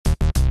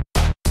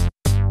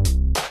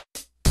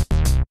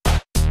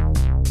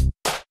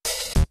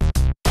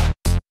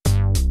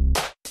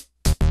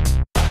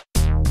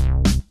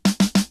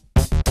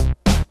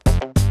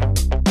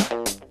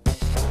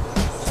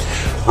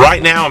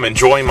Right now I'm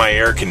enjoying my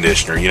air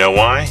conditioner. You know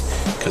why?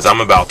 Because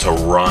I'm about to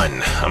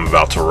run. I'm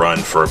about to run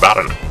for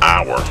about an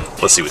hour.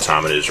 Let's see what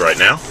time it is right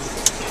now.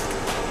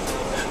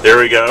 There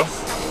we go.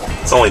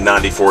 It's only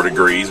 94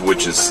 degrees,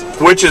 which is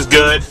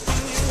good.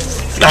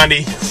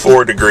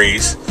 94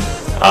 degrees.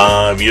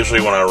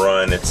 Usually when I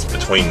run, it's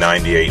between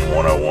 98 and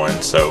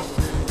 101. So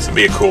it's gonna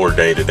be a cooler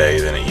day today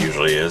than it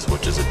usually is,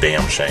 which is a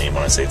damn shame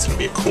when I say it's gonna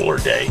be a cooler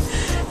day.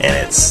 And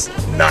it's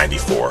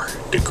 94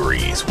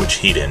 degrees, which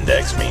heat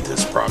index means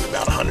it's probably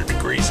about 100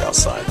 degrees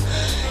outside.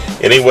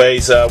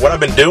 Anyways, what I've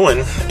been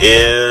doing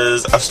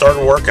is I've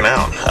started working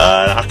out.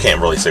 I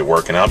can't really say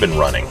working out. I've been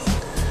running.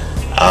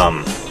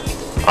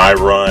 I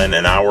run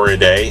an hour a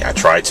day. I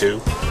try to.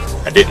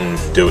 I didn't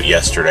do it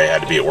yesterday. I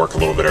had to be at work a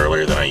little bit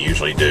earlier than I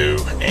usually do,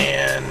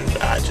 and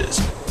I just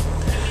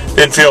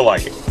didn't feel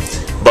like it.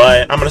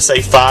 But I'm going to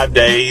say 5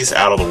 days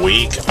out of the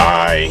week,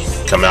 I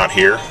come out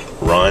here,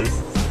 run,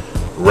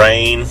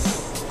 rain,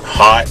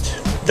 hot,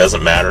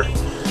 doesn't matter.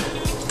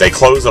 They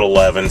close at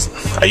 11.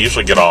 I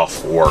usually get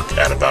off work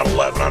at about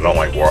 11. I don't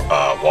like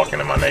walking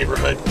in my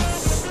neighborhood.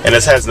 And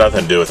this has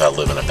nothing to do with I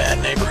live in a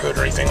bad neighborhood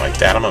or anything like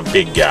that. I'm a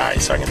big guy,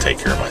 so I can take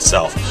care of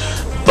myself.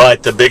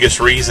 But the biggest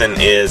reason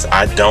is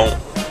I don't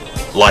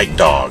like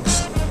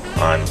dogs.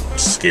 I'm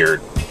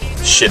scared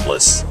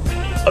shitless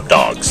of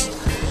dogs.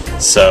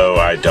 So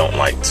I don't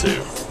like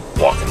to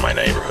walk in my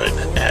neighborhood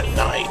at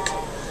night.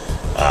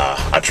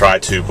 I try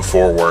to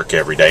before work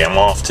every day. I'm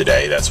off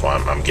today. That's why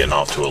I'm getting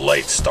off to a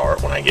late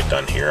start. When I get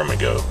done here, I'm going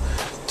to go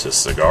to a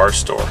cigar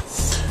store.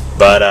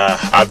 But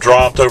I've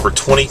dropped over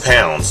 20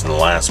 pounds in the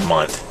last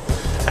month.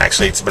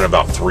 Actually, it's been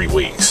about 3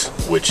 weeks,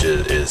 which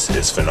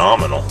is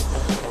phenomenal.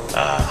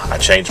 I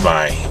changed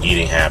my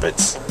eating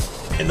habits.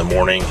 In the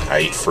morning,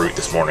 I eat fruit.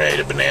 This morning, I ate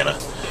a banana.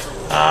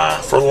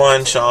 For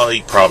lunch, I'll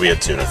eat probably a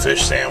tuna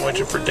fish sandwich.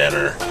 And for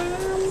dinner,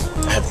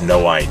 I have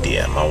no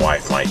idea. My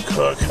wife might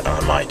cook. I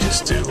might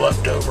just do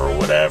leftover or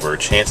whatever.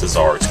 Chances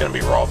are it's going to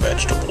be raw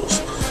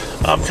vegetables.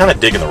 I'm kind of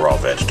digging the raw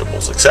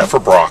vegetables, except for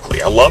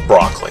broccoli. I love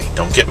broccoli.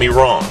 Don't get me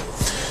wrong.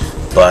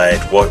 But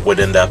what would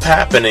end up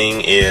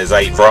happening is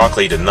I eat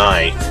broccoli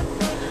tonight.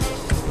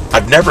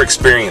 I've never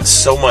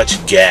experienced so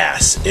much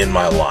gas in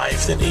my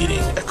life than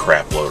eating a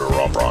crap load of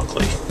raw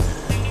broccoli,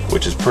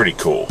 which is pretty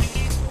cool.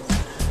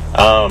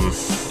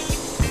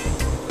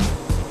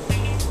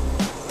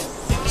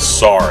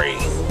 Sorry.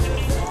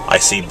 I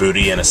see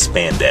Booty in a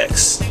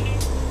Spandex.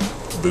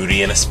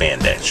 Booty in a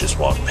Spandex just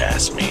walked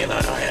past me and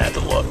I had to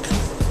look.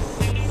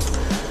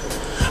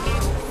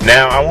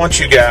 Now, I want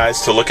you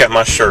guys to look at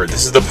my shirt.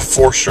 This is the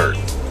before shirt.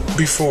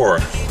 Before.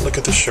 Look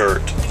at the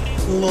shirt.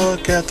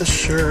 Look at the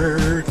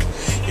shirt.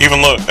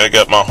 Even look, I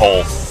got my hole.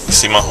 You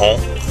see my hole?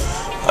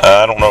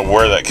 I don't know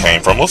where that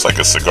came from. Looks like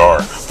a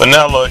cigar. But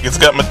now look, it's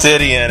got my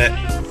titty in it.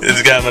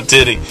 It's got my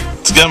titty.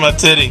 It's got my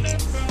titty.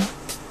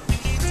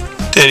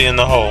 Titty in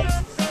the hole.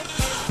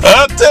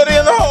 Titty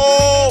in the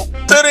hole!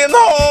 Titty in the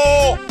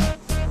hole!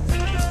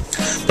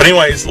 But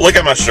anyways, look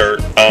at my shirt.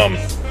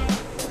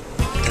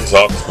 It's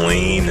all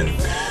clean and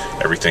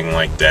everything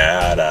like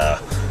that.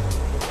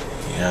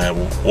 Yeah,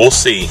 we'll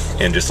see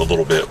in just a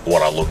little bit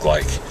what I look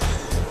like.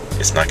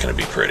 It's not going to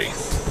be pretty.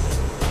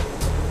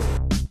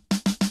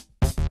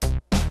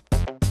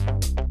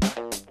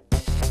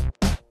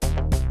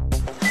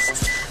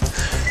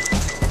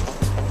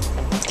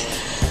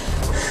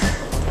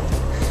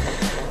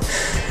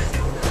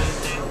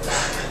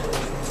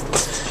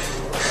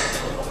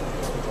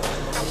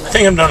 I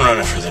think I'm done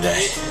running for the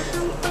day.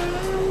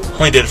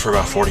 Only did it for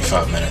about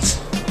 45 minutes.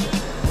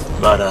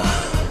 But,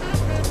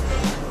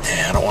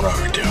 yeah, I don't want to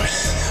overdo it.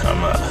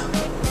 I'm,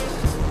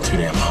 too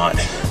damn hot.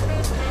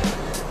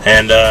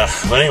 And,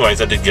 but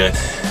anyways, I did good.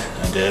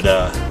 I did,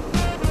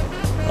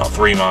 about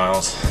 3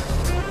 miles.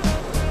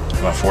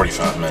 About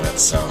 45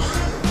 minutes, so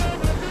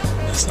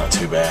that's not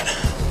too bad.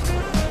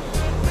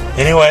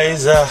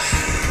 Anyways,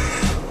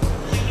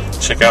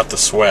 check out the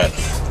sweat.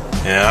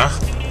 Yeah?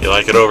 You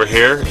like it over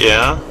here?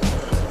 Yeah?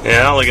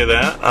 Yeah, look at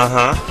that.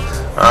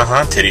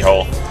 Titty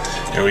hole.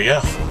 Here we go.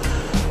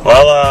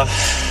 Well,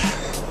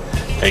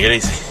 take it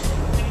easy.